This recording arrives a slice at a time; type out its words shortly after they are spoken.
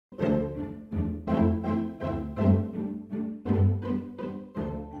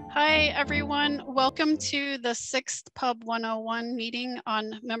Hi, everyone. Welcome to the 6th Pub101 meeting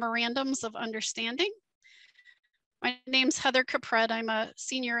on Memorandums of Understanding. My name's Heather Caprette. I'm a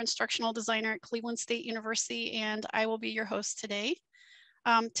senior instructional designer at Cleveland State University, and I will be your host today.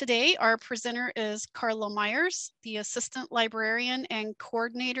 Today, our presenter is Carla Myers, the assistant librarian and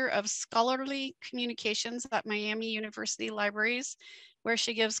coordinator of scholarly communications at Miami University Libraries, where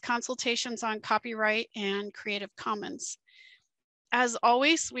she gives consultations on copyright and Creative Commons. As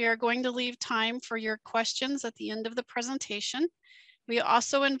always, we are going to leave time for your questions at the end of the presentation. We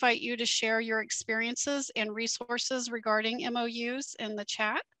also invite you to share your experiences and resources regarding MOUs in the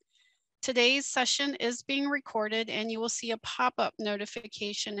chat. Today's session is being recorded, and you will see a pop-up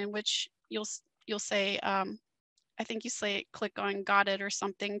notification in which you'll say, I think you say click on got it or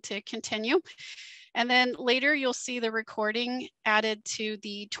something to continue. And then later you'll see the recording added to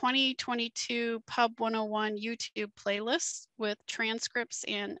the 2022 Pub101 YouTube playlist with transcripts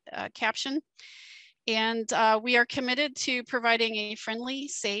and caption. And we are committed to providing a friendly,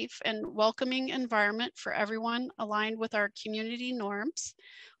 safe, and welcoming environment for everyone aligned with our community norms.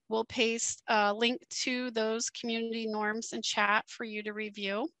 We'll paste a link to those community norms in chat for you to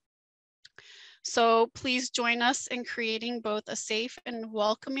review. So please join us in creating both a safe and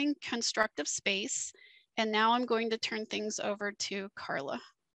welcoming constructive space. And now I'm going to turn things over to Carla.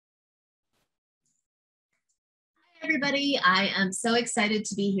 Hi, everybody. I am so excited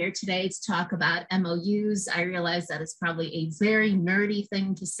to be here today to talk about MOUs. I realize that is probably a very nerdy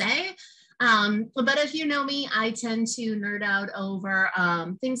thing to say. But if you know me, I tend to nerd out over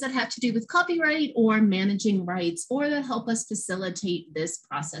things that have to do with copyright or managing rights, or that help us facilitate this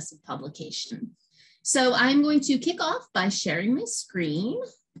process of publication. So I'm going to kick off by sharing my screen.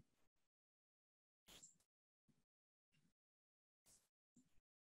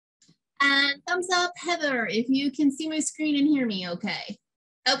 And thumbs up, Heather, if you can see my screen and hear me okay.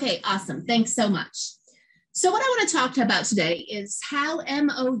 Okay, awesome. Thanks so much. So what I want to talk about today is how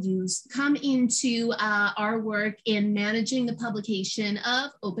MOUs come into our work in managing the publication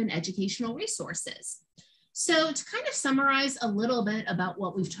of open educational resources. So to kind of summarize a little bit about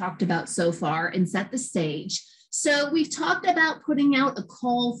what we've talked about so far and set the stage. So we've talked about putting out a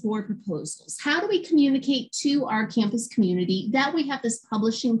call for proposals. How do we communicate to our campus community that we have this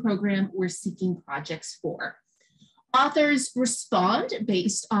publishing program we're seeking projects for? Authors respond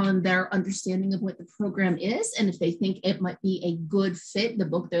based on their understanding of what the program is, and if they think it might be a good fit, the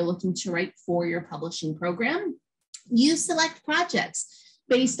book they're looking to write for your publishing program. You select projects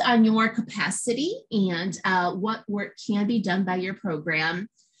based on your capacity and what work can be done by your program.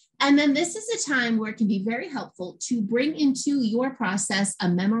 And then this is a time where it can be very helpful to bring into your process a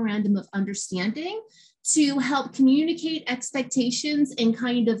memorandum of understanding to help communicate expectations and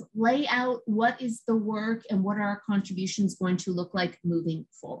kind of lay out what is the work and what are our contributions going to look like moving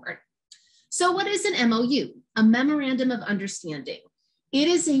forward. So what is an MOU? A memorandum of understanding. It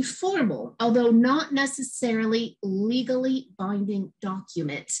is a formal, although not necessarily legally binding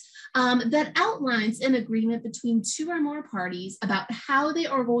document that outlines an agreement between two or more parties about how they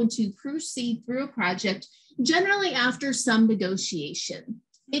are going to proceed through a project, generally after some negotiation.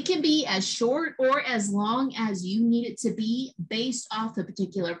 It can be as short or as long as you need it to be based off the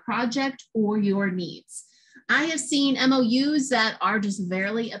particular project or your needs. I have seen MOUs that are just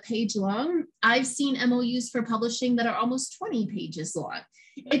barely a page long. I've seen MOUs for publishing that are almost 20 pages long.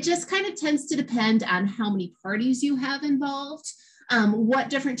 It just kind of tends to depend on how many parties you have involved, what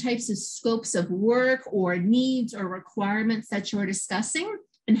different types of scopes of work or needs or requirements that you're discussing,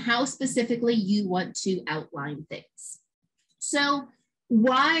 and how specifically you want to outline things. So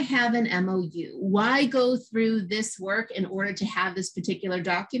why have an MOU? Why go through this work in order to have this particular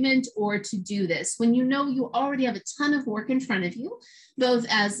document or to do this when you know you already have a ton of work in front of you, both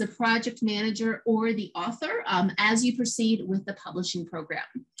as the project manager or the author, as you proceed with the publishing program?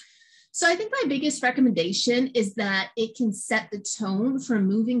 So I think my biggest recommendation is that it can set the tone for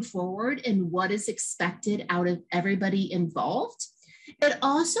moving forward and what is expected out of everybody involved. It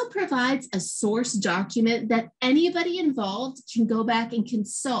also provides a source document that anybody involved can go back and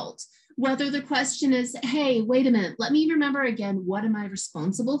consult, whether the question is, hey, wait a minute, let me remember again, what am I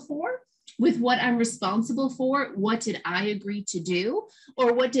responsible for? With what I'm responsible for, what did I agree to do?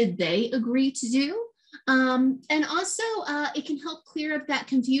 Or what did they agree to do? And also, it can help clear up that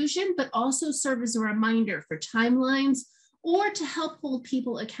confusion, but also serve as a reminder for timelines or to help hold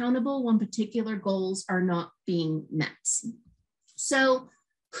people accountable when particular goals are not being met. So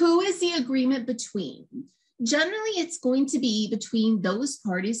who is the agreement between? Generally, it's going to be between those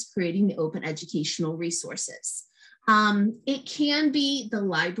parties creating the open educational resources. It can be the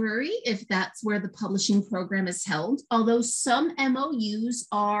library if that's where the publishing program is held, although some MOUs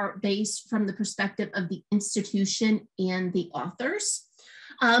are based from the perspective of the institution and the authors.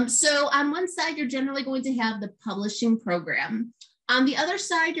 So on one side, you're generally going to have the publishing program. On the other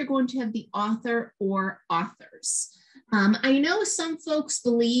side, you're going to have the author or authors. I know some folks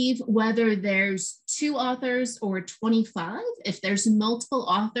believe whether there's 2 authors or 25, if there's multiple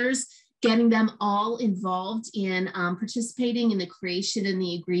authors, getting them all involved in participating in the creation and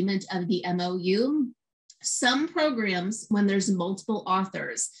the agreement of the MOU. Some programs, when there's multiple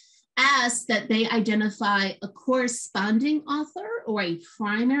authors, ask that they identify a corresponding author or a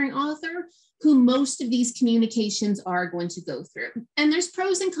primary author who most of these communications are going to go through. And there's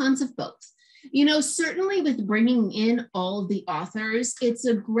pros and cons of both. You know, certainly with bringing in all of the authors, it's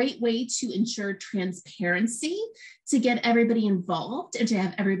a great way to ensure transparency, to get everybody involved and to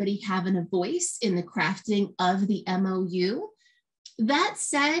have everybody having a voice in the crafting of the MOU. That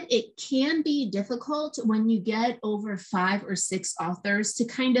said, it can be difficult when you get over 5 or 6 authors to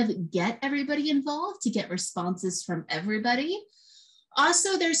kind of get everybody involved, to get responses from everybody.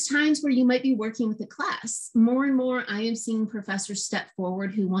 Also, there's times where you might be working with a class. More and more, I am seeing professors step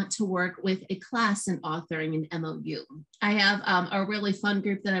forward who want to work with a class in authoring an MOU. I have a really fun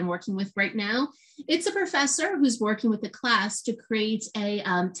group that I'm working with right now. It's a professor who's working with a class to create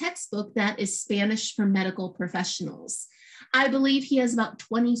a textbook that is Spanish for medical professionals. I believe he has about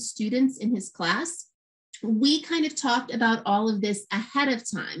 20 students in his class. We kind of talked about all of this ahead of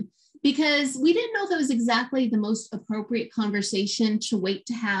time, because we didn't know if it was exactly the most appropriate conversation to wait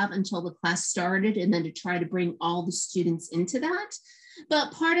to have until the class started and then to try to bring all the students into that.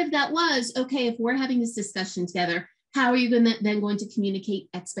 But part of that was, okay, if we're having this discussion together, how are you then going to communicate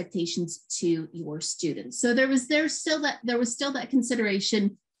expectations to your students? So there was still that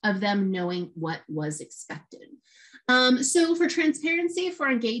consideration of them knowing what was expected. So for transparency,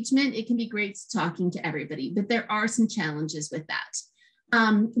 for engagement, it can be great talking to everybody, but there are some challenges with that.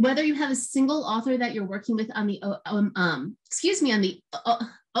 Whether you have a single author that you're working with on the OER,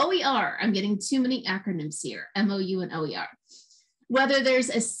 I'm getting too many acronyms here, MOU and OER. Whether there's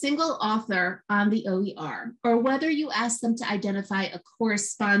a single author on the OER, or whether you ask them to identify a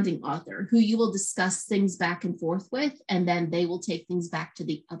corresponding author who you will discuss things back and forth with, and then they will take things back to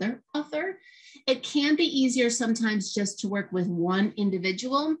the other author. It can be easier sometimes just to work with one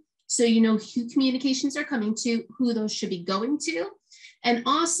individual, so you know who communications are coming to, who those should be going to. And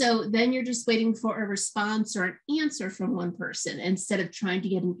also, then you're just waiting for a response or an answer from one person instead of trying to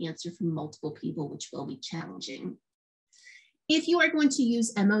get an answer from multiple people, which will be challenging. If you are going to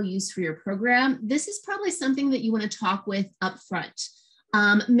use MOUs for your program, this is probably something that you want to talk with up front.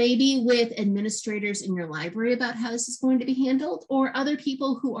 Maybe with administrators in your library about how this is going to be handled, or other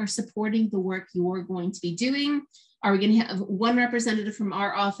people who are supporting the work you're going to be doing. Are we going to have one representative from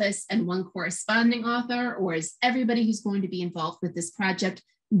our office and one corresponding author, or is everybody who's going to be involved with this project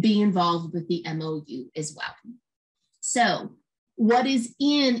be involved with the MOU as well? So what is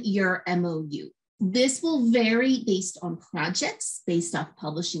in your MOU? This will vary based on projects, based off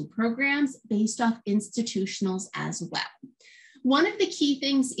publishing programs, based off institutionals as well. One of the key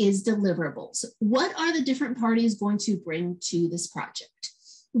things is deliverables. What are the different parties going to bring to this project?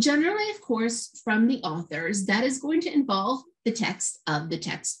 Generally, of course, from the authors, that is going to involve the text of the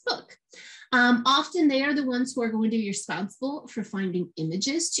textbook. Often they are the ones who are going to be responsible for finding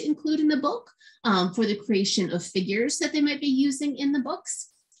images to include in the book, for the creation of figures that they might be using in the books.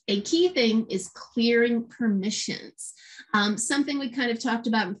 A key thing is clearing permissions. Something we kind of talked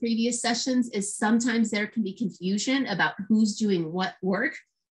about in previous sessions is sometimes there can be confusion about who's doing what work.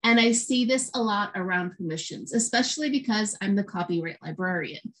 And I see this a lot around permissions, especially because I'm the copyright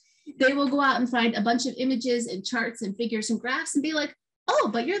librarian. They will go out and find a bunch of images and charts and figures and graphs and be like, oh,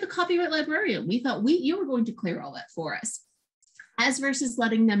 but you're the copyright librarian. We thought you were going to clear all that for us. As versus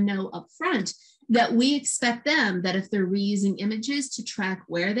letting them know up front that we expect them that if they're reusing images to track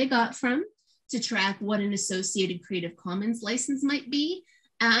where they got from, to track what an associated Creative Commons license might be,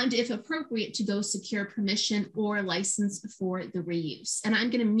 and if appropriate, to go secure permission or license for the reuse. And I'm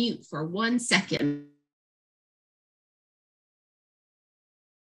going to mute for 1 second.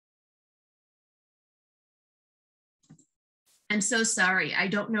 I'm so sorry. I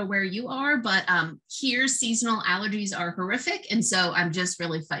don't know where you are, but here seasonal allergies are horrific. And so I'm just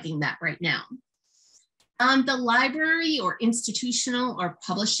really fighting that right now. On the library or institutional or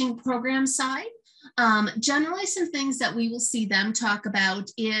publishing program side, generally some things that we will see them talk about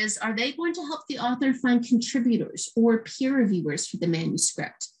is, are they going to help the author find contributors or peer reviewers for the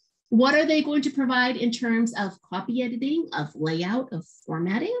manuscript? What are they going to provide in terms of copy editing, of layout, of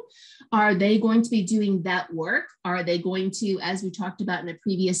formatting? Are they going to be doing that work? Are they going to, as we talked about in a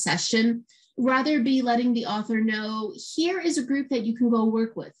previous session, rather be letting the author know, here is a group that you can go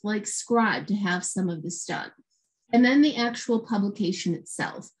work with, like Scribe, to have some of this done? And then the actual publication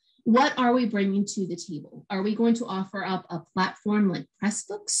itself. What are we bringing to the table? Are we going to offer up a platform like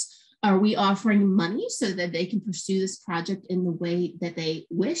Pressbooks? Are we offering money so that they can pursue this project in the way that they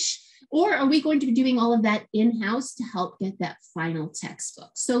wish? Or are we going to be doing all of that in-house to help get that final textbook?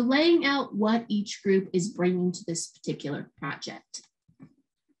 So laying out what each group is bringing to this particular project.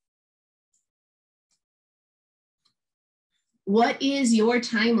 What is your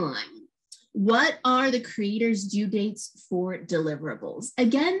timeline? What are the creators' due dates for deliverables?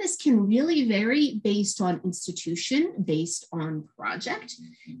 Again, this can really vary based on institution, based on project.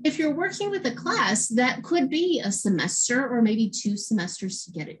 If you're working with a class, that could be a semester or maybe 2 semesters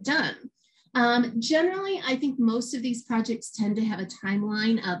to get it done. Generally, I think most of these projects tend to have a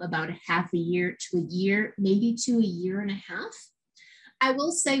timeline of about a half a year to a year, maybe to a year and a half. I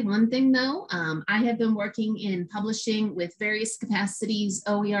will say one thing though, I have been working in publishing with various capacities,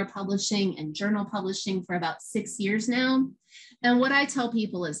 OER publishing and journal publishing for about 6 years now. And what I tell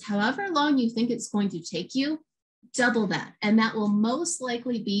people is however long you think it's going to take you, double that. And that will most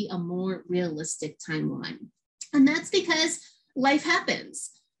likely be a more realistic timeline. And that's because life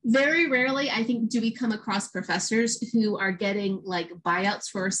happens. Very rarely, I think, do we come across professors who are getting like buyouts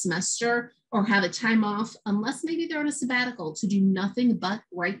for a semester or have a time off, unless maybe they're on a sabbatical to do nothing but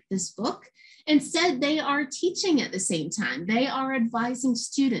write this book. Instead, they are teaching at the same time. They are advising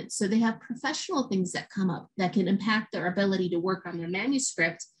students. So they have professional things that come up that can impact their ability to work on their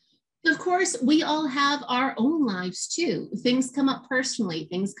manuscript. Of course, we all have our own lives too. Things come up personally,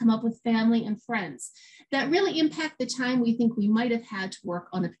 things come up with family and friends that really impact the time we think we might have had to work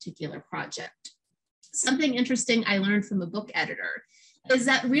on a particular project. Something interesting I learned from a book editor is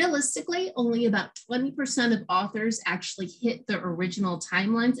that realistically, only about 20% of authors actually hit the original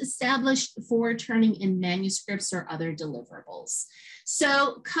timelines established for turning in manuscripts or other deliverables.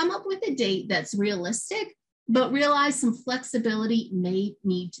 So come up with a date that's realistic, but realize some flexibility may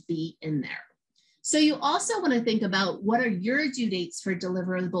need to be in there. So you also want to think about what are your due dates for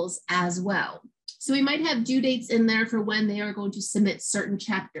deliverables as well. So we might have due dates in there for when they are going to submit certain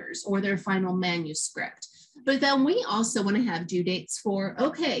chapters or their final manuscript. But then we also want to have due dates for,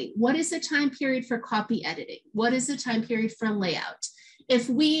 okay, what is the time period for copy editing? What is the time period for layout? If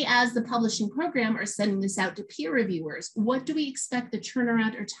we, as the publishing program, are sending this out to peer reviewers, what do we expect the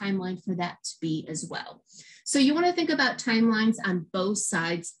turnaround or timeline for that to be as well? So you want to think about timelines on both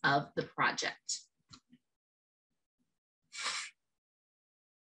sides of the project.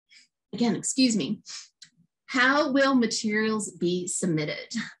 Again, excuse me. How will materials be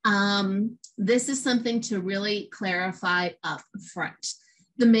submitted? This is something to really clarify up front.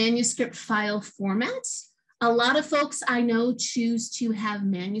 The manuscript file format. A lot of folks I know choose to have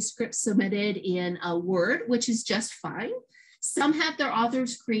manuscripts submitted in a Word, which is just fine. Some have their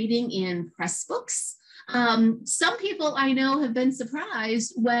authors creating in Pressbooks. Some people I know have been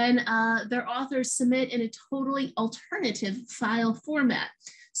surprised when their authors submit in a totally alternative file format.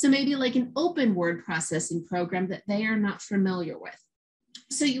 So maybe like an open word processing program that they are not familiar with.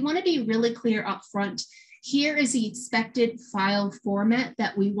 So you want to be really clear up front. Here is the expected file format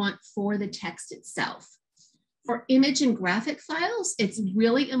that we want for the text itself. For image and graphic files, it's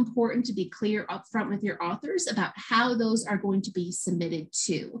really important to be clear up front with your authors about how those are going to be submitted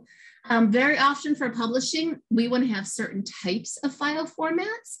to. Very often for publishing, we want to have certain types of file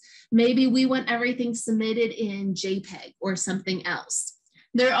formats. Maybe we want everything submitted in JPEG or something else.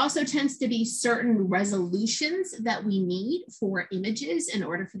 There also tends to be certain resolutions that we need for images in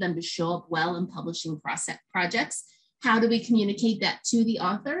order for them to show up well in publishing projects. How do we communicate that to the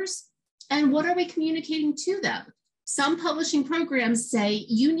authors? And what are we communicating to them? Some publishing programs say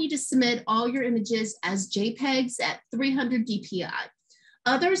you need to submit all your images as JPEGs at 300 DPI.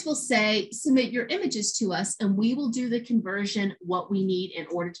 Others will say, submit your images to us and we will do the conversion, what we need in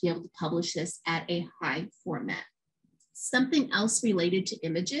order to be able to publish this at a high format. Something else related to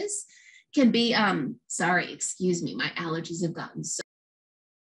images can be, sorry, excuse me, my allergies have gotten so.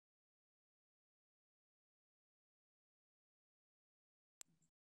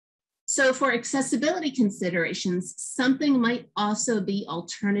 So for accessibility considerations, something might also be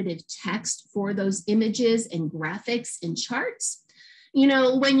alternative text for those images and graphics and charts. You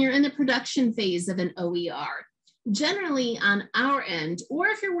know, when you're in the production phase of an OER, generally on our end, or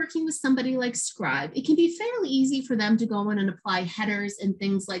if you're working with somebody like Scribe, it can be fairly easy for them to go in and apply headers and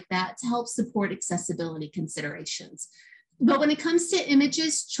things like that to help support accessibility considerations. But when it comes to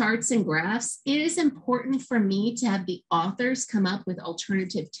images, charts, and graphs, it is important for me to have the authors come up with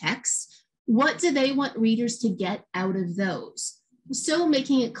alternative texts. What do they want readers to get out of those? So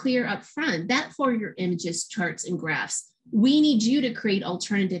making it clear up front that for your images, charts, and graphs, we need you to create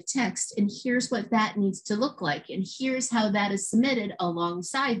alternative text, and here's what that needs to look like, and here's how that is submitted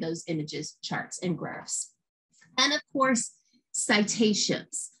alongside those images, charts, and graphs. And of course,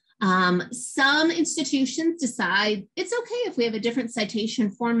 citations. Some institutions decide it's okay if we have a different citation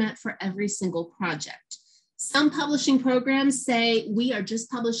format for every single project. Some publishing programs say we are just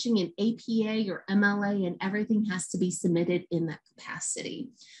publishing in APA or MLA and everything has to be submitted in that capacity.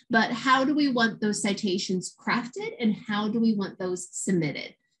 But how do we want those citations crafted and how do we want those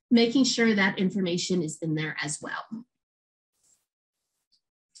submitted? Making sure that information is in there as well.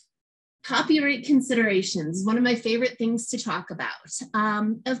 Copyright considerations, one of my favorite things to talk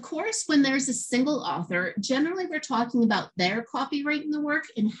about. Of course, when there's a single author, generally we're talking about their copyright in the work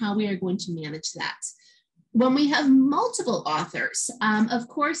and how we are going to manage that. When we have multiple authors, of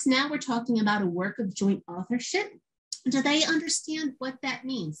course, now we're talking about a work of joint authorship. Do they understand what that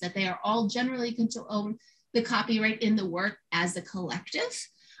means? That they are all generally going to own the copyright in the work as a collective?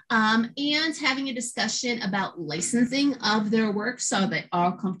 And having a discussion about licensing of their work so they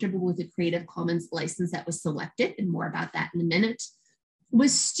are comfortable with the Creative Commons license that was selected, and more about that in a minute.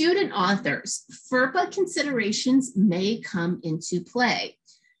 With student authors, FERPA considerations may come into play.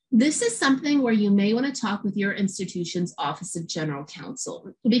 This is something where you may want to talk with your institution's Office of General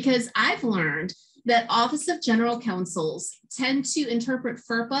Counsel, because I've learned that Office of General Counsels tend to interpret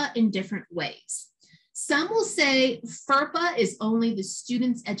FERPA in different ways. Some will say FERPA is only the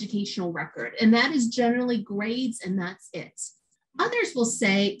student's educational record, and that is generally grades and that's it. Others will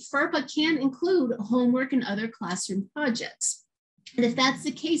say FERPA can include homework and other classroom projects. And if that's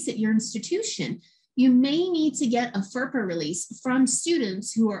the case at your institution, you may need to get a FERPA release from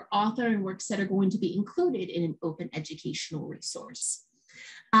students who are authoring works that are going to be included in an open educational resource.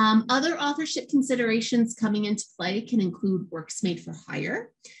 Other authorship considerations coming into play can include works made for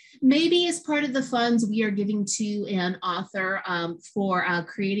hire. Maybe as part of the funds we are giving to an author for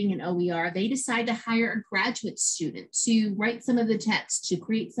creating an OER, they decide to hire a graduate student to write some of the text, to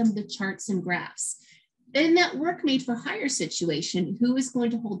create some of the charts and graphs. In that work made for hire situation, who is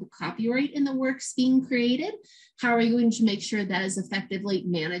going to hold the copyright in the works being created? How are you going to make sure that is effectively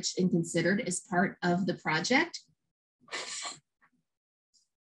managed and considered as part of the project?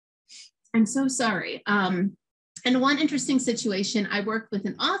 I'm so sorry. And one interesting situation, I worked with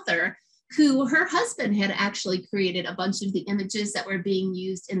an author who her husband had actually created a bunch of the images that were being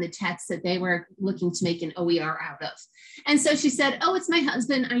used in the text that they were looking to make an OER out of. And so she said, oh, it's my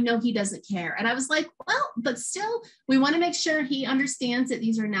husband. I know he doesn't care. And I was like, well, but still, we want to make sure he understands that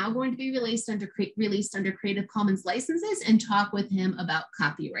these are now going to be released under Creative Commons licenses and talk with him about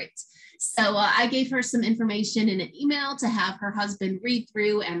copyright. So I gave her some information in an email to have her husband read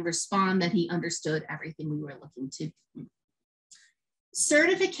through and respond that he understood everything we were looking to do.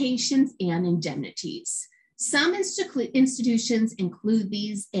 Certifications and indemnities. Some institutions include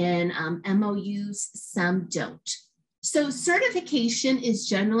these in MOUs, some don't. So certification is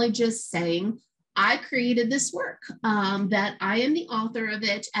generally just saying, I created this work, that I am the author of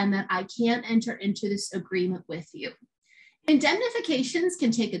it, and that I can't enter into this agreement with you. Indemnifications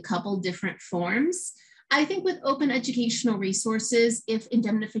can take a couple different forms. I think with open educational resources, if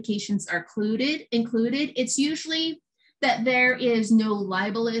indemnifications are included, it's usually that there is no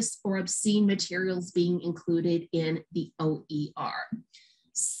libelous or obscene materials being included in the OER.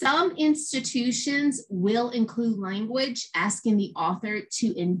 Some institutions will include language asking the author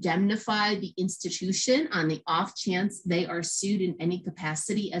to indemnify the institution on the off chance they are sued in any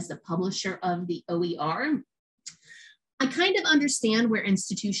capacity as the publisher of the OER. I kind of understand where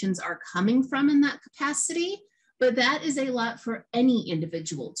institutions are coming from in that capacity, but that is a lot for any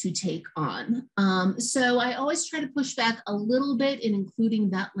individual to take on. So I always try to push back a little bit in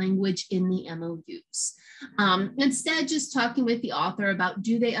including that language in the MOUs. Instead, just talking with the author about,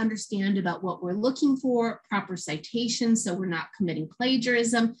 do they understand about what we're looking for, proper citations, so we're not committing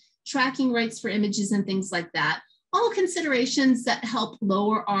plagiarism, tracking rights for images and things like that. All considerations that help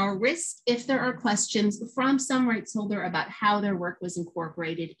lower our risk if there are questions from some rights holder about how their work was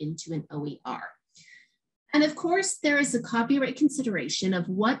incorporated into an OER. And of course, there is a copyright consideration of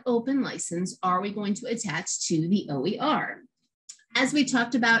what open license are we going to attach to the OER. As we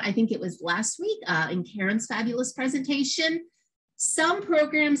talked about, I think it was last week in Karen's fabulous presentation, some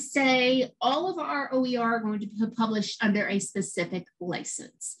programs say all of our OER are going to be published under a specific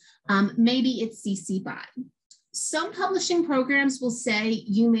license. Maybe it's CC BY. Some publishing programs will say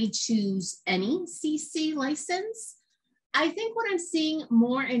you may choose any CC license. I think what I'm seeing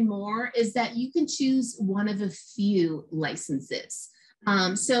more and more is that you can choose one of a few licenses.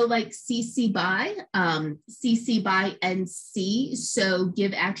 So like CC by NC, so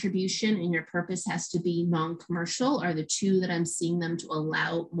give attribution and your purpose has to be non-commercial are the two that I'm seeing them to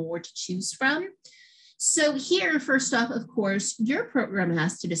allow more to choose from. So here, first off, of course, your program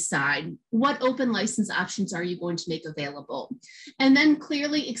has to decide what open license options are you going to make available? And then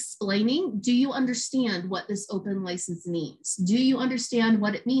clearly explaining, do you understand what this open license means? Do you understand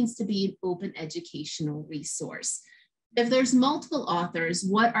what it means to be an open educational resource? If there's multiple authors,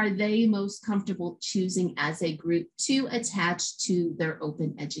 what are they most comfortable choosing as a group to attach to their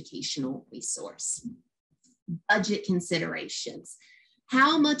open educational resource? Budget considerations.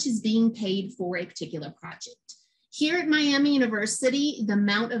 How much is being paid for a particular project? Here at Miami University, the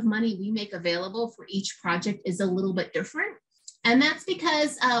amount of money we make available for each project is a little bit different. And that's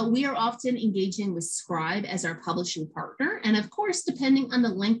because we are often engaging with Scribe as our publishing partner. And of course, depending on the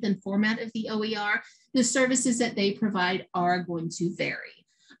length and format of the OER, the services that they provide are going to vary.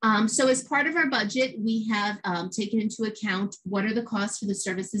 So as part of our budget, we have taken into account what are the costs for the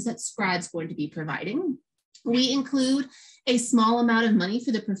services that Scribe's going to be providing. We include a small amount of money for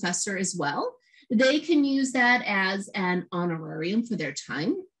the professor as well. They can use that as an honorarium for their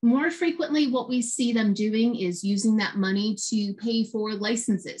time. More frequently, what we see them doing is using that money to pay for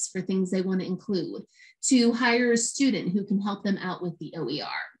licenses for things they want to include, to hire a student who can help them out with the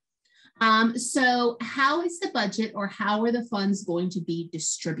OER. So how is the budget or how are the funds going to be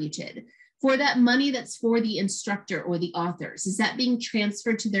distributed? For that money that's for the instructor or the authors, is that being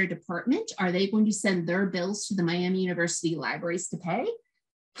transferred to their department? Are they going to send their bills to the Miami University libraries to pay?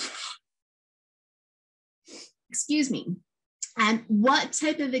 Excuse me. And what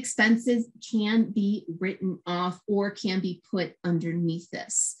type of expenses can be written off or can be put underneath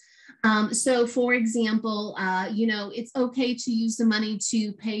this? So for example, it's okay to use the money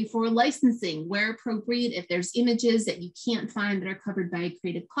to pay for licensing where appropriate if there's images that you can't find that are covered by a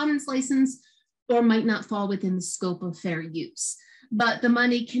Creative Commons license or might not fall within the scope of fair use. But the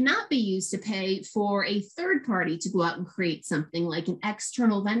money cannot be used to pay for a third party to go out and create something like an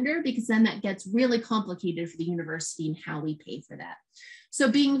external vendor, because then that gets really complicated for the university and how we pay for that. So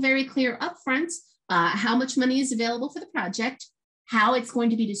being very clear upfront, how much money is available for the project, how it's going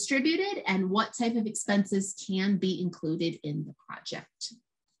to be distributed, and what type of expenses can be included in the project.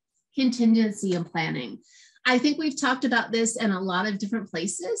 Contingency and planning. I think we've talked about this in a lot of different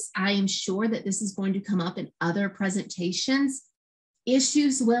places. I am sure that this is going to come up in other presentations.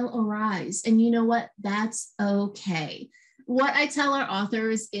 Issues will arise, and you know what? That's okay. What I tell our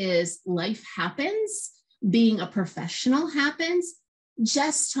authors is life happens, being a professional happens.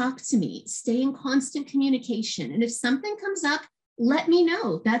 Just talk to me, stay in constant communication. And if something comes up, let me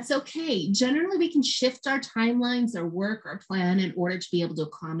know. That's okay. Generally, we can shift our timelines, our work, our plan in order to be able to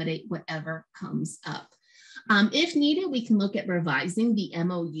accommodate whatever comes up. If needed, we can look at revising the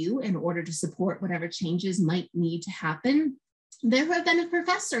MOU in order to support whatever changes might need to happen. There have been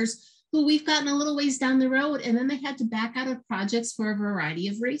professors who we've gotten a little ways down the road and then they had to back out of projects for a variety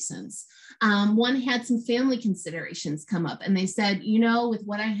of reasons. One had some family considerations come up and they said, with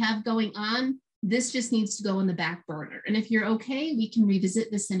what I have going on, this just needs to go in the back burner. And if you're okay, we can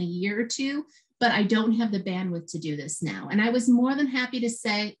revisit this in a year or two, but I don't have the bandwidth to do this now. And I was more than happy to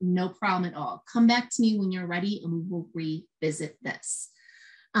say, no problem at all. Come back to me when you're ready and we will revisit this.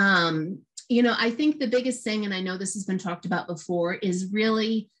 I think the biggest thing, and I know this has been talked about before, is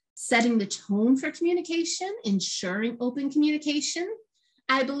really setting the tone for communication, ensuring open communication.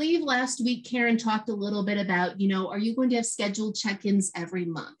 I believe last week, Karen talked a little bit about, are you going to have scheduled check-ins every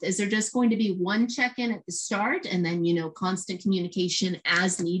month? Is there just going to be one check-in at the start and then, constant communication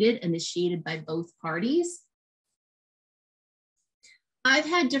as needed, initiated by both parties? I've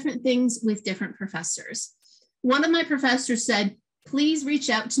had different things with different professors. One of my professors said, please reach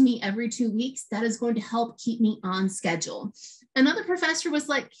out to me every 2 weeks. That is going to help keep me on schedule. Another professor was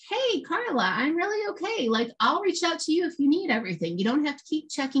like, hey, Carla, I'm really okay. I'll reach out to you if you need everything. You don't have to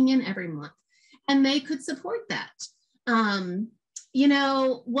keep checking in every month. And they could support that.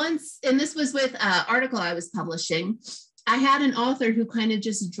 Once, and this was with an article I was publishing, I had an author who kind of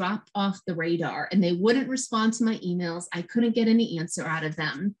just dropped off the radar and they wouldn't respond to my emails. I couldn't get any answer out of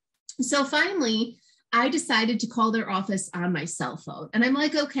them. So finally, I decided to call their office on my cell phone. And I'm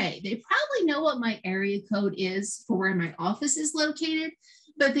like, okay, they probably know what my area code is for where my office is located,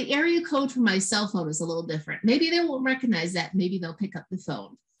 but the area code for my cell phone is a little different. Maybe they won't recognize that. Maybe they'll pick up the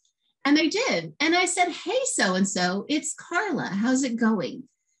phone. And they did. And I said, hey, so-and-so, it's Carla. How's it going?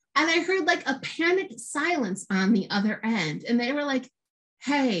 And I heard a panicked silence on the other end. And they were like,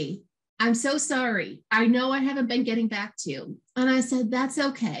 hey, I'm so sorry. I know I haven't been getting back to you. And I said, that's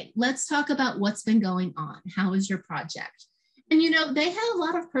okay. Let's talk about what's been going on. How is your project? And, they had a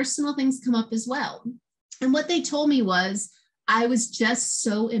lot of personal things come up as well. And what they told me was, I was just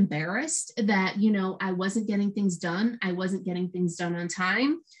so embarrassed that, I wasn't getting things done. I wasn't getting things done on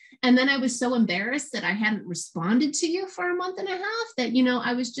time. And then I was so embarrassed that I hadn't responded to you for a month and a half that,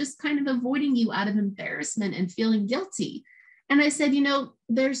 I was just kind of avoiding you out of embarrassment and feeling guilty. And I said,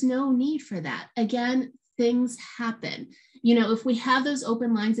 there's no need for that. Again, things happen. If we have those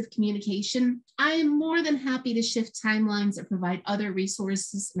open lines of communication, I am more than happy to shift timelines or provide other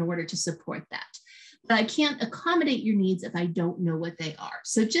resources in order to support that. But I can't accommodate your needs if I don't know what they are.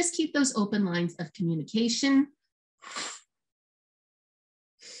 So just keep those open lines of communication.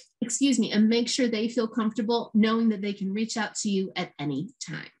 And make sure they feel comfortable knowing that they can reach out to you at any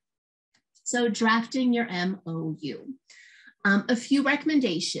time. So drafting your MOU. A few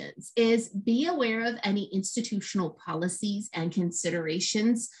recommendations is be aware of any institutional policies and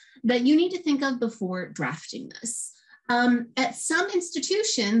considerations that you need to think of before drafting this. At some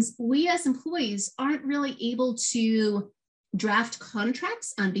institutions, we as employees aren't really able to draft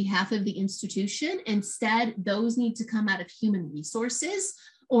contracts on behalf of the institution. Instead, those need to come out of human resources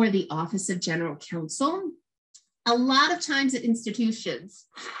or the Office of General Counsel. A lot of times at institutions,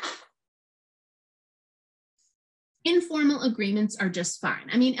 informal agreements are just fine.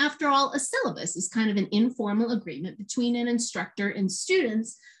 I mean, after all, a syllabus is kind of an informal agreement between an instructor and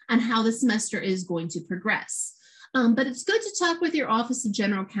students on how the semester is going to progress. But it's good to talk with your Office of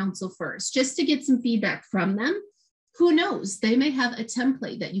General Counsel first, just to get some feedback from them. Who knows, they may have a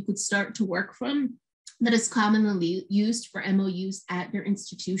template that you could start to work from that is commonly used for MOUs at your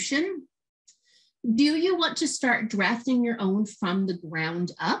institution. Do you want to start drafting your own from the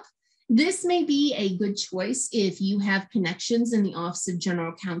ground up? This may be a good choice if you have connections in the Office of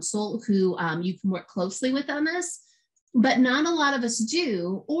General Counsel who you can work closely with on this, but not a lot of us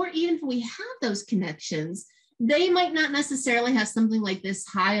do, or even if we have those connections, they might not necessarily have something like this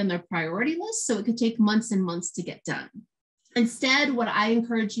high on their priority list, so it could take months and months to get done. Instead, what I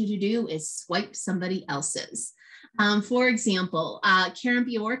encourage you to do is swipe somebody else's. For example, Karen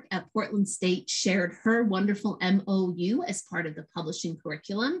Bjork at Portland State shared her wonderful MOU as part of the publishing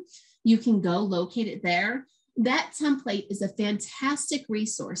curriculum. You can go locate it there. That template is a fantastic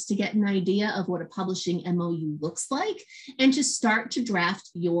resource to get an idea of what a publishing MOU looks like and to start to draft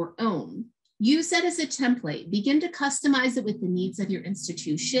your own. Use that as a template. Begin to customize it with the needs of your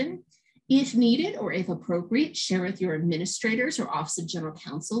institution. If needed or if appropriate, share with your administrators or Office of General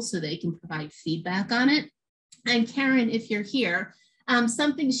Counsel so they can provide feedback on it. And Karen, if you're here,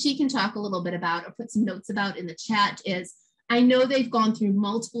 something she can talk a little bit about or put some notes about in the chat is, I know they've gone through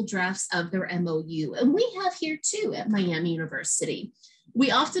multiple drafts of their MOU, and we have here too at Miami University.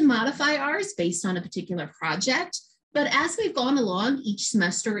 We often modify ours based on a particular project, but as we've gone along each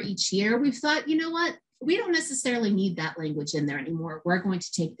semester or each year, we've thought, you know what? We don't necessarily need that language in there anymore. We're going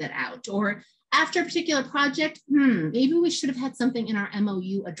to take that out. Or after a particular project, maybe we should have had something in our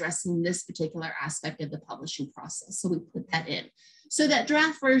MOU addressing this particular aspect of the publishing process. So we put that in. So that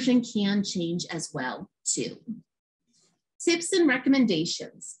draft version can change as well too. Tips and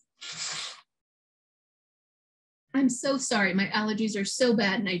recommendations. I'm so sorry, my allergies are so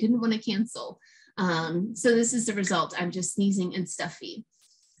bad and I didn't want to cancel. So this is the result. I'm just sneezing and stuffy.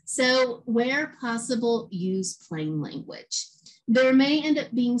 So where possible, use plain language. There may end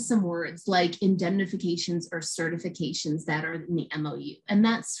up being some words like indemnifications or certifications that are in the MOU, and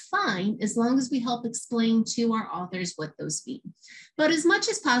that's fine as long as we help explain to our authors what those mean. But as much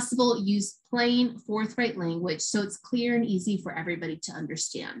as possible, use plain, forthright language so it's clear and easy for everybody to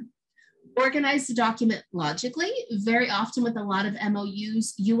understand. Organize the document logically. Very often with a lot of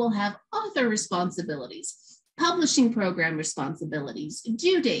MOUs, you will have author responsibilities, publishing program responsibilities,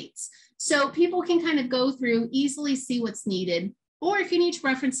 due dates. So people can kind of go through, easily see what's needed. Or if you need to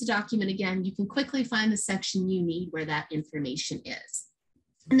reference the document again, you can quickly find the section you need where that information is.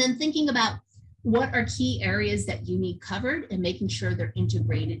 And then thinking about what are key areas that you need covered and making sure they're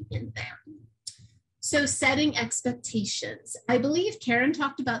integrated in there. So setting expectations. I believe Karen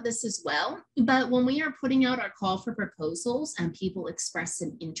talked about this as well, but when we are putting out our call for proposals and people express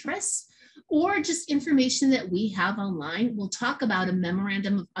an interest or just information that we have online, we'll talk about a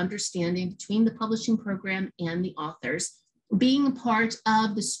memorandum of understanding between the publishing program and the authors being a part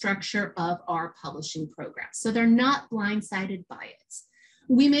of the structure of our publishing program. So they're not blindsided by it.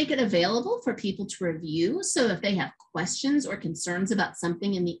 We make it available for people to review. So if they have questions or concerns about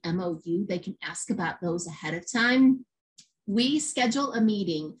something in the MOU, they can ask about those ahead of time. We schedule a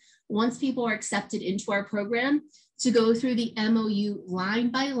meeting once people are accepted into our program to go through the MOU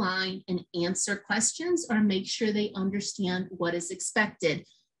line by line and answer questions or make sure they understand what is expected,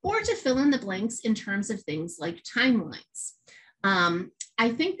 or to fill in the blanks in terms of things like timelines. I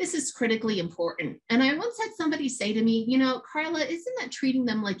think this is critically important. And I once had somebody say to me, you know, Carla, isn't that treating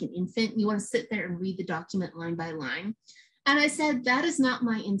them like an infant? You want to sit there and read the document line by line? And I said, that is not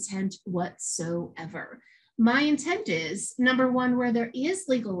my intent whatsoever. My intent is, number one, where there is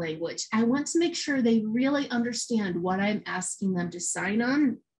legal language, I want to make sure they really understand what I'm asking them to sign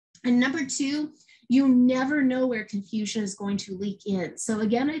on. And number two, you never know where confusion is going to leak in. So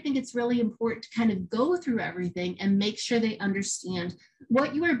again, I think it's really important to kind of go through everything and make sure they understand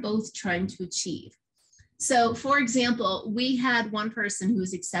what you are both trying to achieve. So for example, we had one person who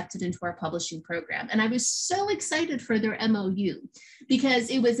was accepted into our publishing program, and I was so excited for their MOU because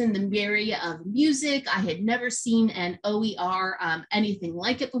it was in the area of music. I had never seen an OER, anything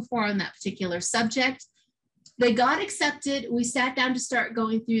like it before on that particular subject. They got accepted. We sat down to start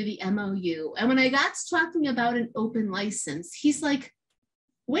going through the MOU. And when I got to talking about an open license, he's like,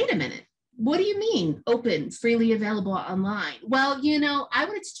 wait a minute. What do you mean open, freely available online? Well, you know, I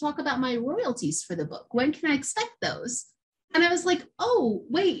wanted to talk about my royalties for the book. When can I expect those? And I was like, oh,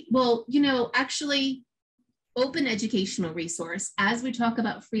 wait, well, you know, actually open educational resource, as we talk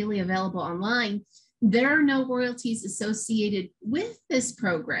about freely available online, there are no royalties associated with this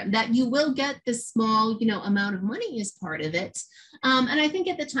program, that you will get this small, you know, amount of money as part of it. And I think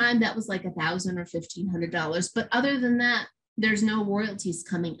at the time that was like $1,000 or $1,500. But other than that, there's no royalties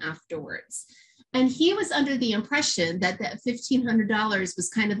coming afterwards. And he was under the impression that that $1,500 was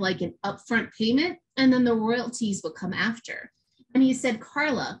kind of like an upfront payment, and then the royalties would come after. And he said,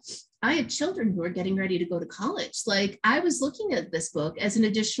 Carla, I have children who are getting ready to go to college. Like, I was looking at this book as an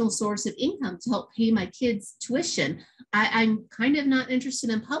additional source of income to help pay my kids' tuition. I'm kind of not interested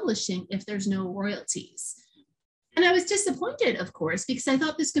in publishing if there's no royalties. And I was disappointed, of course, because I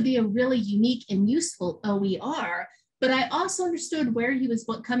thought this could be a really unique and useful OER, but I also understood where he was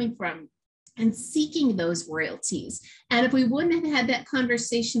coming from and seeking those royalties. And if we wouldn't have had that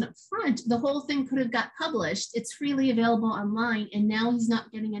conversation up front, the whole thing could have got published. It's freely available online, and now he's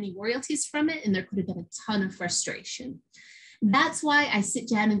not getting any royalties from it, and there could have been a ton of frustration. That's why I sit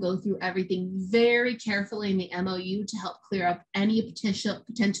down and go through everything very carefully in the MOU to help clear up any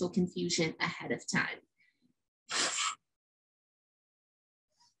potential confusion ahead of time.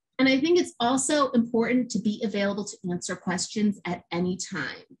 And I think it's also important to be available to answer questions at any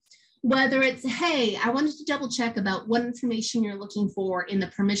time. Whether it's, hey, I wanted to double check about what information you're looking for in the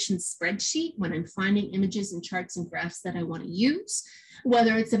permissions spreadsheet when I'm finding images and charts and graphs that I want to use,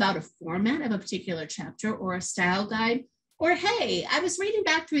 whether it's about a format of a particular chapter or a style guide, or hey, I was reading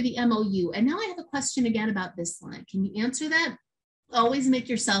back through the MOU and now I have a question again about this line. Can you answer that? Always make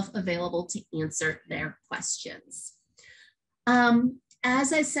yourself available to answer their questions.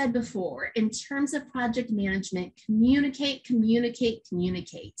 As I said before, in terms of project management, communicate.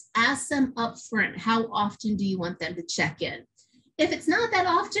 Ask them up front, how often do you want them to check in? If it's not that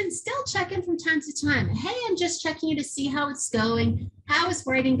often, still check in from time to time. Hey, I'm just checking in to see how it's going. How is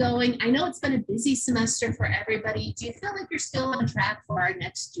writing going? I know it's been a busy semester for everybody. Do you feel like you're still on track for our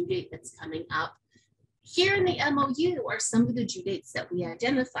next due date that's coming up? Here in the MOU are some of the due dates that we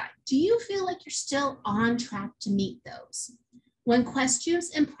identified. Do you feel like you're still on track to meet those? When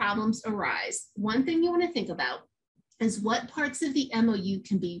questions and problems arise, one thing you want to think about is what parts of the MOU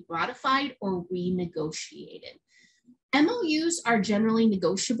can be ratified or renegotiated. MOUs are generally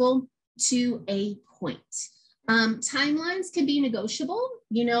negotiable to a point. Timelines can be negotiable.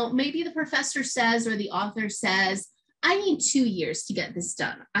 You know, maybe the professor says or the author says, I need 2 years to get this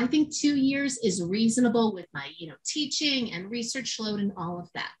done. I think 2 years is reasonable with my, teaching and research load and all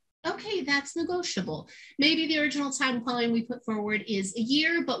of that. Okay, that's negotiable. Maybe the original timeline we put forward is a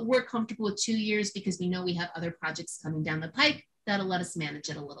year, but we're comfortable with 2 years because we know we have other projects coming down the pike that'll let us manage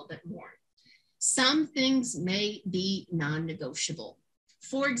it a little bit more. Some things may be non-negotiable.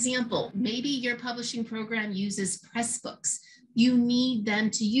 For example, maybe your publishing program uses press books. You need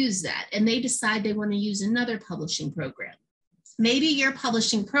them to use that, and they decide they want to use another publishing program. Maybe your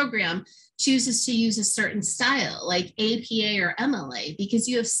publishing program chooses to use a certain style like APA or MLA because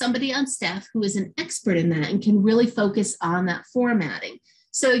you have somebody on staff who is an expert in that and can really focus on that formatting.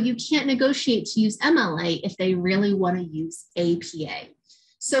 So you can't negotiate to use MLA if they really want to use APA.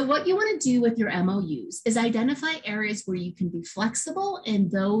 So what you want to do with your MOUs is identify areas where you can be flexible and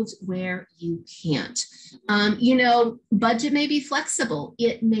those where you can't. Budget may be flexible.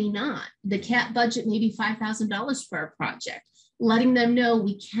 It may not. The CAP budget may be $5,000 for a project. Letting them know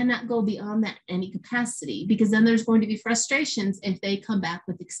we cannot go beyond that any capacity, because then there's going to be frustrations if they come back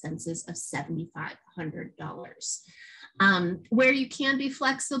with expenses of $7,500. Where you can be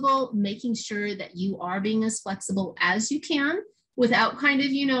flexible, making sure that you are being as flexible as you can without kind of,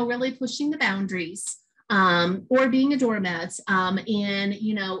 really pushing the boundaries or being a doormat and,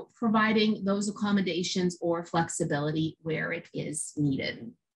 providing those accommodations or flexibility where it is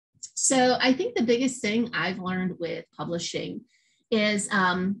needed. So I think the biggest thing I've learned with publishing is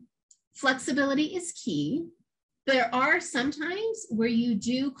flexibility is key. There are some times where you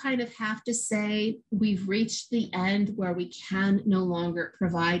do kind of have to say, we've reached the end where we can no longer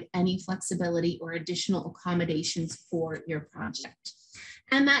provide any flexibility or additional accommodations for your project.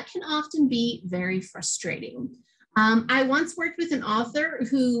 And that can often be very frustrating. I once worked with an author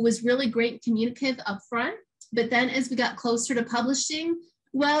who was really great and communicative up front, but then as we got closer to publishing,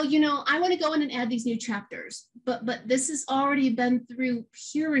 well, I want to go in and add these new chapters, but this has already been through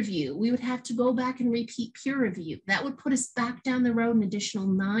peer review. We would have to go back and repeat peer review. That would put us back down the road an additional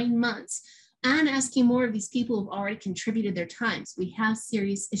 9 months and asking more of these people who've already contributed their times. We have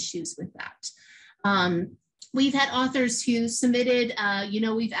serious issues with that. We've had authors who submitted,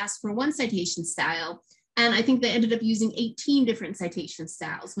 we've asked for one citation style, and I think they ended up using 18 different citation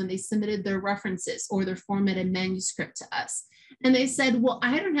styles when they submitted their references or their formatted manuscript to us. And they said, well,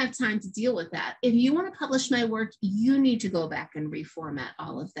 I don't have time to deal with that. If you want to publish my work, you need to go back and reformat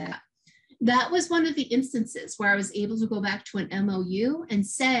all of that. That was one of the instances where I was able to go back to an MOU and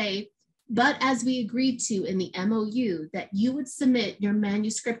say, but as we agreed to in the MOU, that you would submit your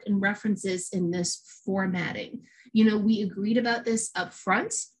manuscript and references in this formatting. We agreed about this up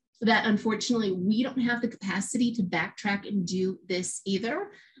front, that unfortunately we don't have the capacity to backtrack and do this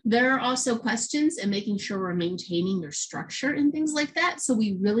either. There are also questions and making sure we're maintaining your structure and things like that. So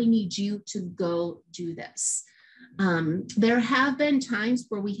we really need you to go do this. There have been times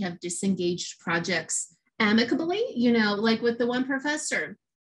where we have disengaged projects amicably, like with the one professor.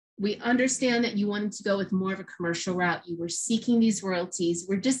 We understand that you wanted to go with more of a commercial route. You were seeking these royalties.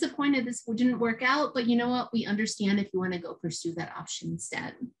 We're disappointed this didn't work out, but you know what? We understand if you want to go pursue that option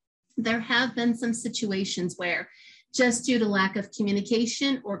instead. There have been some situations where just due to lack of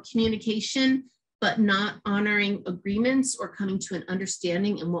communication but not honoring agreements or coming to an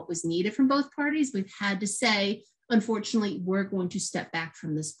understanding in what was needed from both parties, we've had to say, unfortunately, we're going to step back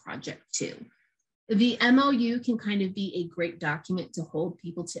from this project too. The MOU can kind of be a great document to hold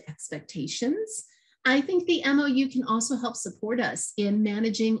people to expectations. I think the MOU can also help support us in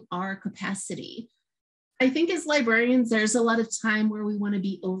managing our capacity. I think as librarians, there's a lot of time where we want to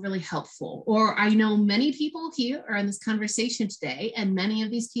be overly helpful, or I know many people here are in this conversation today, and many of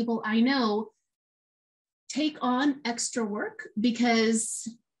these people I know take on extra work because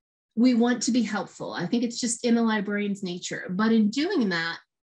we want to be helpful. I think it's just in a librarian's nature, but in doing that,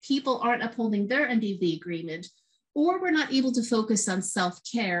 people aren't upholding their end of the agreement, or we're not able to focus on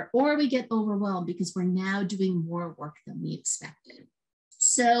self-care, or we get overwhelmed because we're now doing more work than we expected.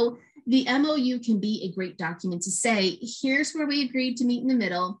 So the MOU can be a great document to say, here's where we agreed to meet in the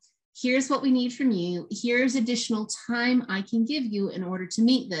middle. Here's what we need from you. Here's additional time I can give you in order to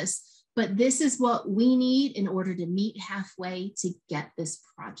meet this. But this is what we need in order to meet halfway to get this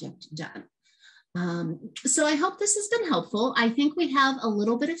project done. So I hope this has been helpful. I think we have a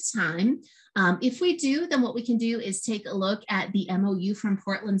little bit of time. If we do, then what we can do is take a look at the MOU from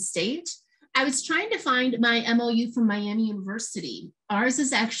Portland State. I was trying to find my MOU from Miami University. Ours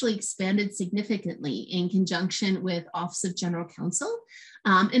has actually expanded significantly in conjunction with Office of General Counsel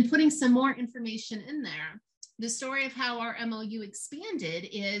and putting some more information in there. The story of how our MOU expanded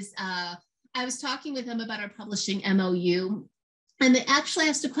is I was talking with them about our publishing MOU, and they actually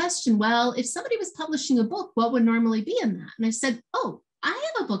asked a question, well, if somebody was publishing a book, what would normally be in that? And I said, oh, I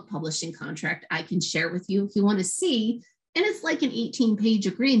have a book publishing contract I can share with you if you want to see. And it's like an 18-page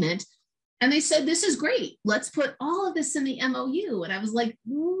agreement. And they said, this is great. Let's put all of this in the MOU. And I was like,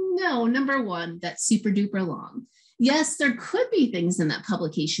 no, number one, that's super duper long. Yes, there could be things in that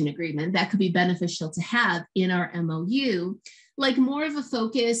publication agreement that could be beneficial to have in our MOU, like more of a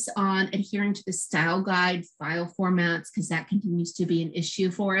focus on adhering to the style guide file formats, because that continues to be an issue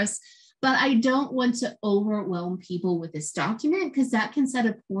for us. But I don't want to overwhelm people with this document because that can set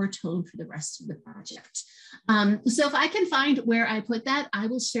a poor tone for the rest of the project. So if I can find where I put that, I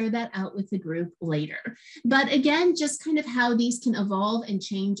will share that out with the group later. But again, just kind of how these can evolve and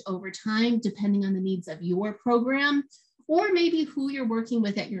change over time, depending on the needs of your program or maybe who you're working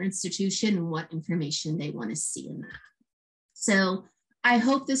with at your institution and what information they want to see in that. So I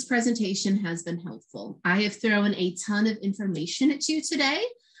hope this presentation has been helpful. I have thrown a ton of information at you today.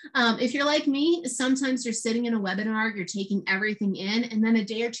 If you're like me, sometimes you're sitting in a webinar, you're taking everything in, and then a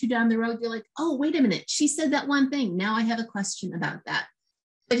day or two down the road, you're like, oh, wait a minute, she said that one thing. Now I have a question about that.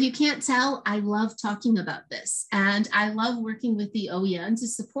 If you can't tell, I love talking about this, and I love working with the OEM to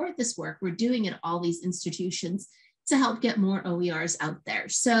support this work we're doing at all these institutions to help get more OERs out there.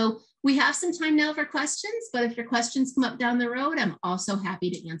 So we have some time now for questions, but if your questions come up down the road, I'm also happy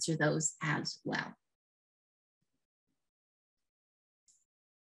to answer those as well.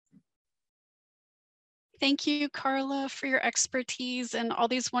 Thank you, Carla, for your expertise and all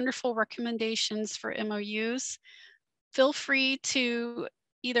these wonderful recommendations for MOUs. Feel free to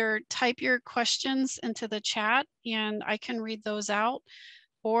either type your questions into the chat and I can read those out,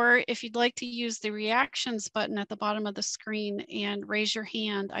 or if you'd like to use the reactions button at the bottom of the screen and raise your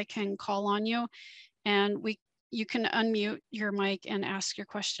hand, I can call on you and you can unmute your mic and ask your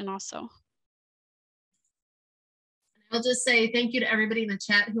question also. I'll just say thank you to everybody in the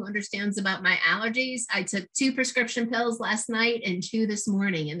chat who understands about my allergies. I took 2 prescription pills last night and 2 this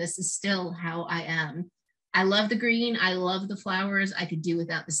morning, and this is still how I am. I love the green. I love the flowers. I could do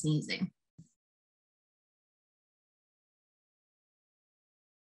without the sneezing.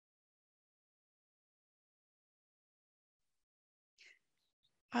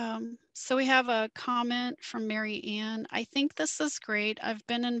 So we have a comment from Mary Ann. I think this is great. I've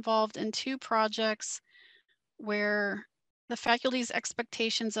been involved in 2 projects where the faculty's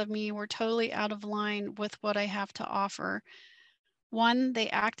expectations of me were totally out of line with what I have to offer. One, they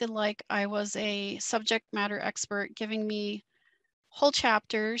acted like I was a subject matter expert, giving me whole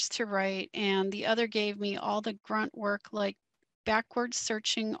chapters to write, and the other gave me all the grunt work like backwards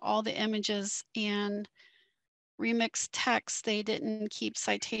searching all the images and remix text they didn't keep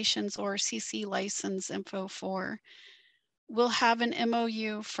citations or CC license info for. We'll have an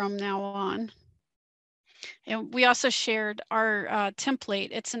MOU from now on. And we also shared our template.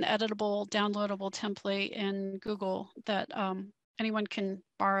 It's an editable, downloadable template in Google that anyone can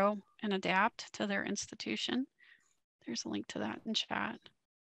borrow and adapt to their institution. There's a link to that in chat.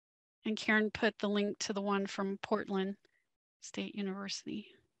 And Karen put the link to the one from Portland State University.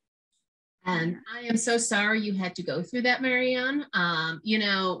 And I am so sorry you had to go through that, Marianne. You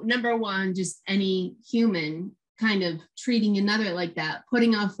know, number one, just any human kind of treating another like that,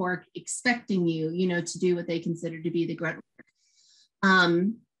 putting off work, expecting you, you know, to do what they consider to be the grunt work.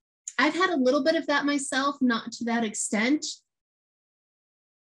 I've had a little bit of that myself, not to that extent.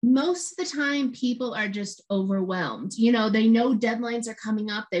 Most of the time, people are just overwhelmed. You know, they know deadlines are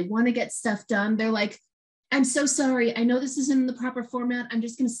coming up. They want to get stuff done. They're like, I'm so sorry. I know this isn't in the proper format. I'm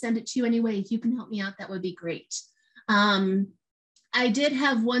just going to send it to you anyway. If you can help me out, that would be great. I did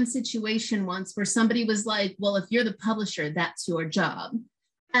have one situation once where somebody was like, well, if you're the publisher, that's your job.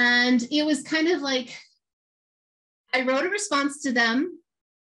 And it was kind of like, I wrote a response to them.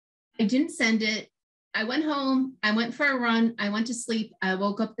 I didn't send it. I went home, I went for a run, I went to sleep, I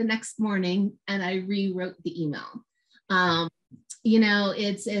woke up the next morning and I rewrote the email. You know,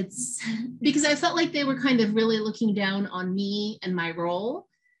 it's because I felt like they were kind of really looking down on me and my role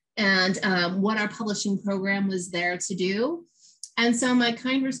and what our publishing program was there to do. And so my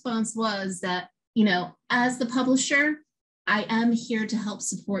kind response was that, you know, as the publisher, I am here to help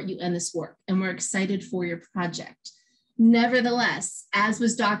support you in this work and we're excited for your project. Nevertheless, as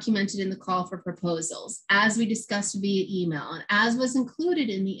was documented in the call for proposals, as we discussed via email, and as was included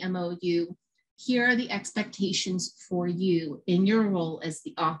in the MOU, here are the expectations for you in your role as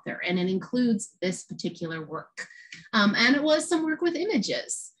the author. And it includes this particular work. And it was some work with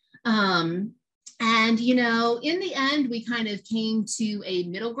images. And, you know, in the end, we kind of came to a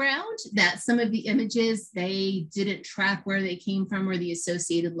middle ground that some of the images, they didn't track where they came from or the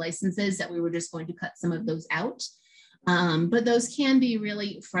associated licenses, that we were just going to cut some of those out. But those can be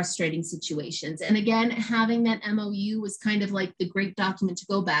really frustrating situations. And again, having that MOU was kind of like the great document to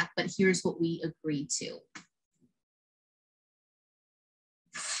go back, but here's what we agreed to.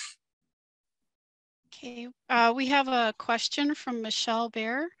 Okay, we have a question from Michelle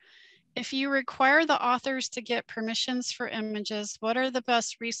Bear. If you require the authors to get permissions for images, what are the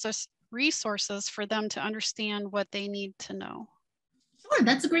best resources for them to understand what they need to know? Sure,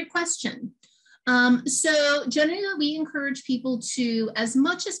 that's a great question. So generally we encourage people to, as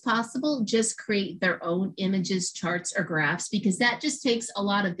much as possible, just create their own images, charts, or graphs, because that just takes a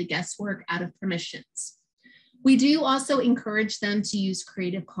lot of the guesswork out of permissions. We do also encourage them to use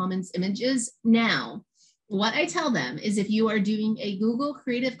Creative Commons images. Now, what I tell them is if you are doing a Google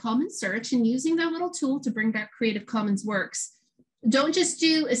Creative Commons search and using their little tool to bring back Creative Commons works, don't just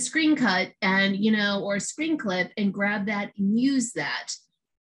do a screen cut and, or a screen clip and grab that and use that.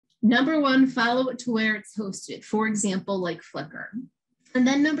 Number one, follow it to where it's hosted, for example, like Flickr. And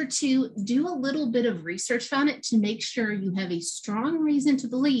then number two, do a little bit of research on it to make sure you have a strong reason to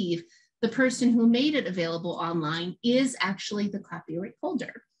believe the person who made it available online is actually the copyright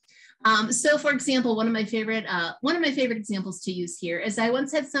holder. So for example, one of my favorite examples to use here is I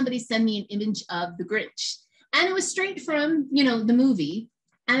once had somebody send me an image of the Grinch, and it was straight from, the movie.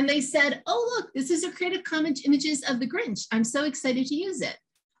 And they said, oh, look, this is a Creative Commons images of the Grinch. I'm so excited to use it.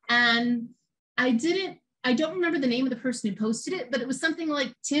 And I don't remember the name of the person who posted it, but it was something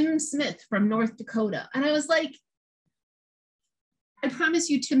like Tim Smith from North Dakota. And I was like, I promise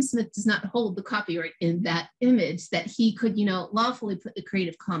you, Tim Smith does not hold the copyright in that image that he could, lawfully put the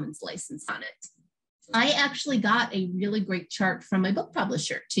Creative Commons license on it. I actually got a really great chart from my book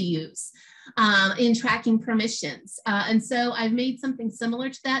publisher to use in tracking permissions. And so I've made something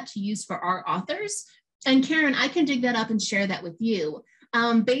similar to that to use for our authors. And Karen, I can dig that up and share that with you.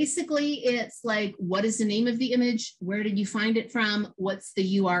 Basically, it's like, what is the name of the image? Where did you find it from? What's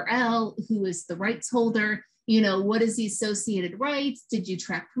the URL? Who is the rights holder? What is the associated rights? Did you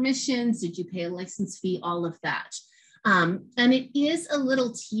track permissions? Did you pay a license fee? All of that. And it is a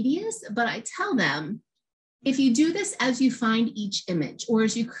little tedious, but I tell them, if you do this as you find each image or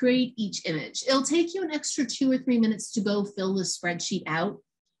as you create each image, it'll take you an extra 2 or 3 minutes to go fill the spreadsheet out.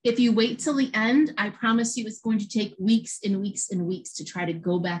 If you wait till the end, I promise you it's going to take weeks and weeks and weeks to try to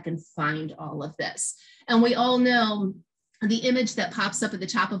go back and find all of this. And we all know the image that pops up at the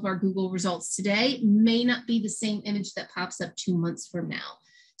top of our Google results today may not be the same image that pops up 2 months from now.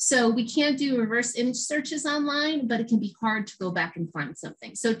 So we can't do reverse image searches online, but it can be hard to go back and find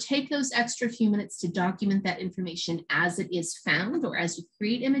something. So take those extra few minutes to document that information as it is found or as you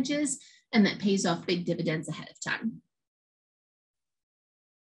create images, and that pays off big dividends ahead of time.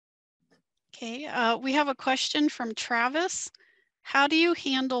 Okay, we have a question from Travis. How do you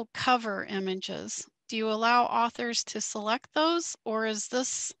handle cover images? Do you allow authors to select those, or is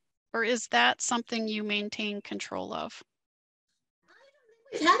that something you maintain control of? I don't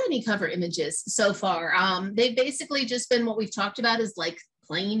think we've had any cover images so far. They've basically just been what we've talked about is like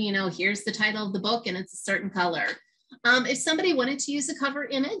plain, here's the title of the book and it's a certain color. If somebody wanted to use a cover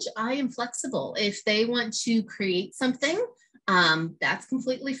image, I am flexible. If they want to create something, that's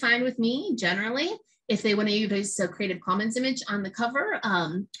completely fine with me generally. If they want to use a Creative Commons image on the cover,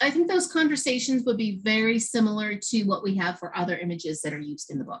 I think those conversations would be very similar to what we have for other images that are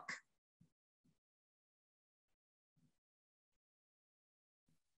used in the book.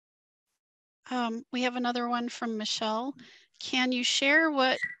 We have another one from Michelle. Can you share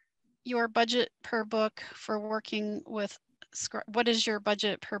what your budget per book for working with Scribe? What is your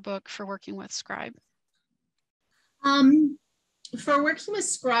budget per book for working with Scribe? For working with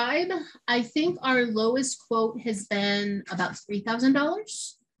Scribe, I think our lowest quote has been about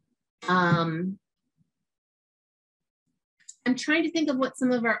 $3,000. I'm trying to think of what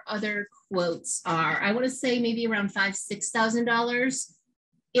some of our other quotes are. I want to say maybe around $5,000, $6,000.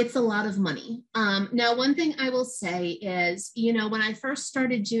 It's a lot of money. Now, one thing I will say is, when I first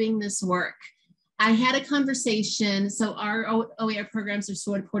started doing this work, I had a conversation. So our OER programs are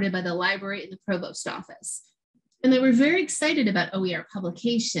supported by the library and the provost office. And they were very excited about OER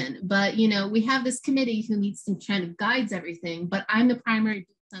publication, but we have this committee who meets and kind of guides everything, but I'm the primary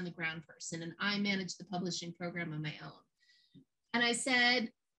boots on the ground person and I manage the publishing program on my own. And I said,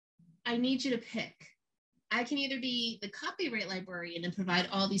 I need you to pick. I can either be the copyright librarian and provide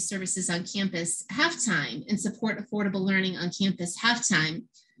all these services on campus half-time and support affordable learning on campus half-time,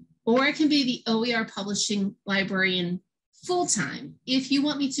 or I can be the OER publishing librarian full-time if you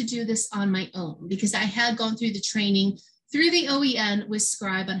want me to do this on my own, because I had gone through the training through the OEN with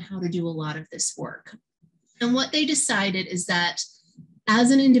Scribe on how to do a lot of this work. And what they decided is that as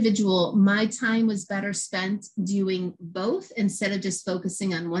an individual, my time was better spent doing both instead of just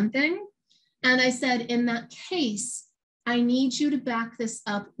focusing on one thing. And I said, in that case, I need you to back this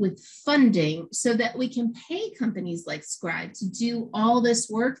up with funding so that we can pay companies like Scribe to do all this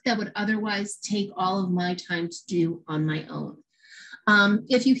work that would otherwise take all of my time to do on my own.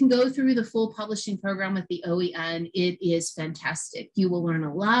 If you can go through the full publishing program with the OEN, it is fantastic. You will learn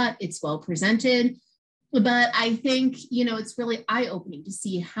a lot. It's well presented. But I think, it's really eye-opening to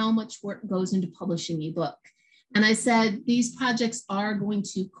see how much work goes into publishing a book. And I said, these projects are going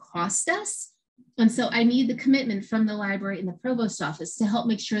to cost us. And so I need the commitment from the library and the provost office to help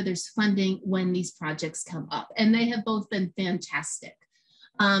make sure there's funding when these projects come up. And they have both been fantastic.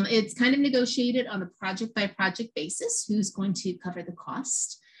 It's kind of negotiated on a project by project basis, who's going to cover the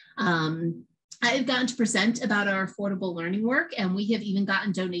cost. I've gotten to present about our affordable learning work, and we have even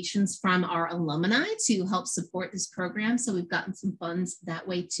gotten donations from our alumni to help support this program. So we've gotten some funds that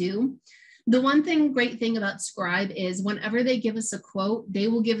way too. The one great thing about Scribe is whenever they give us a quote, they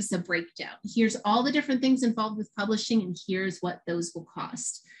will give us a breakdown. Here's all the different things involved with publishing, and here's what those will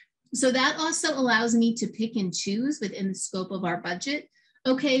cost. So that also allows me to pick and choose within the scope of our budget.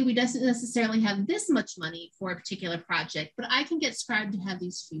 Okay, we don't necessarily have this much money for a particular project, but I can get Scribe to have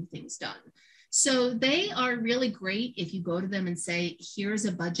these few things done. So they are really great if you go to them and say, here's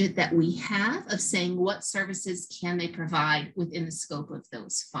a budget that we have of saying what services can they provide within the scope of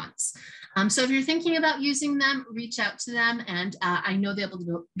those funds. So if you're thinking about using them, reach out to them, and I know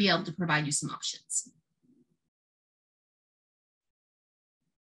they'll be able to provide you some options.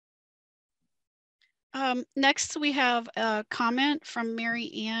 Next, we have a comment from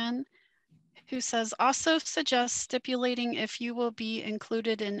Mary Ann, who says, also suggest stipulating if you will be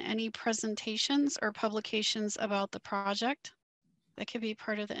included in any presentations or publications about the project. That could be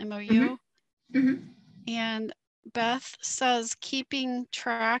part of the MOU. And Beth says, keeping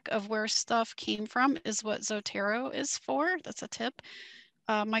track of where stuff came from is what Zotero is for. That's a tip.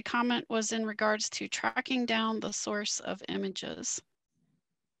 My comment was in regards to tracking down the source of images.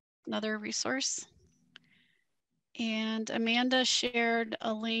 Another resource. And Amanda shared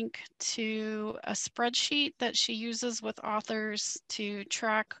a link to a spreadsheet that she uses with authors to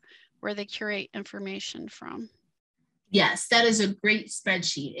track where they curate information from. Yes, that is a great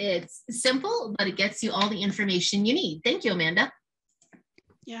spreadsheet. It's simple, but it gets you all the information you need. Thank you, Amanda.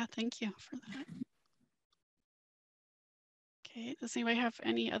 Yeah, thank you for that. Okay, does anybody have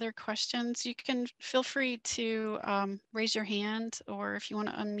any other questions? You can feel free to raise your hand, or if you want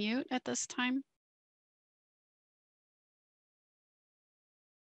to unmute at this time.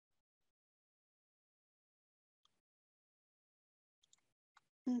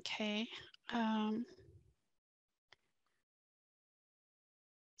 Okay.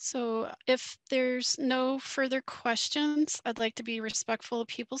 So if there's no further questions, I'd like to be respectful of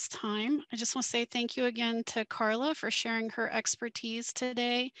people's time. I just want to say thank you again to Carla for sharing her expertise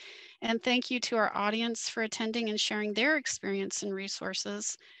today. And thank you to our audience for attending and sharing their experience and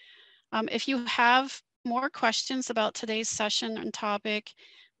resources. If you have more questions about today's session and topic,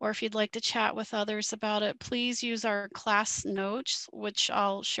 or if you'd like to chat with others about it, please use our class notes, which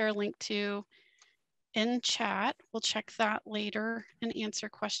I'll share a link to in chat. We'll check that later and answer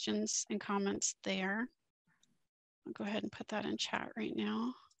questions and comments there. I'll go ahead and put that in chat right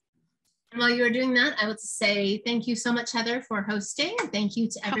now. And while you are doing that, I would say thank you so much, Heather, for hosting. Thank you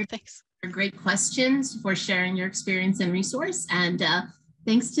to everyone for great questions, for sharing your experience and resource. And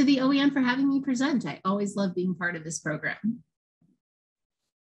thanks to the OEN for having me present. I always love being part of this program.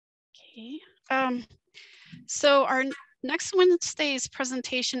 Okay. So our next Wednesday's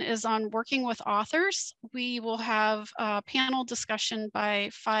presentation is on working with authors. We will have a panel discussion by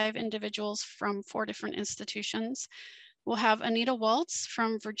 5 individuals from 4 different institutions. We'll have Anita Waltz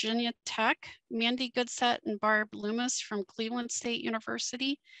from Virginia Tech, Mandy Goodset and Barb Loomis from Cleveland State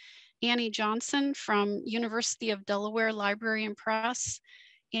University, Annie Johnson from University of Delaware Library and Press,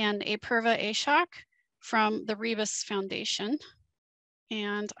 and Apurva Ashok from the Rebus Foundation.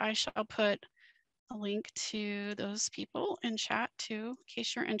 And I shall put a link to those people in chat too, in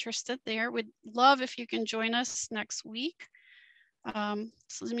case you're interested there. We'd love if you can join us next week. So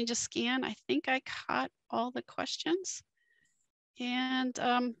let me just scan. I think I caught all the questions. And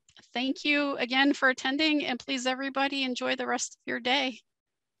thank you again for attending, and please everybody enjoy the rest of your day.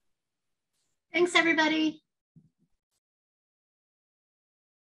 Thanks everybody.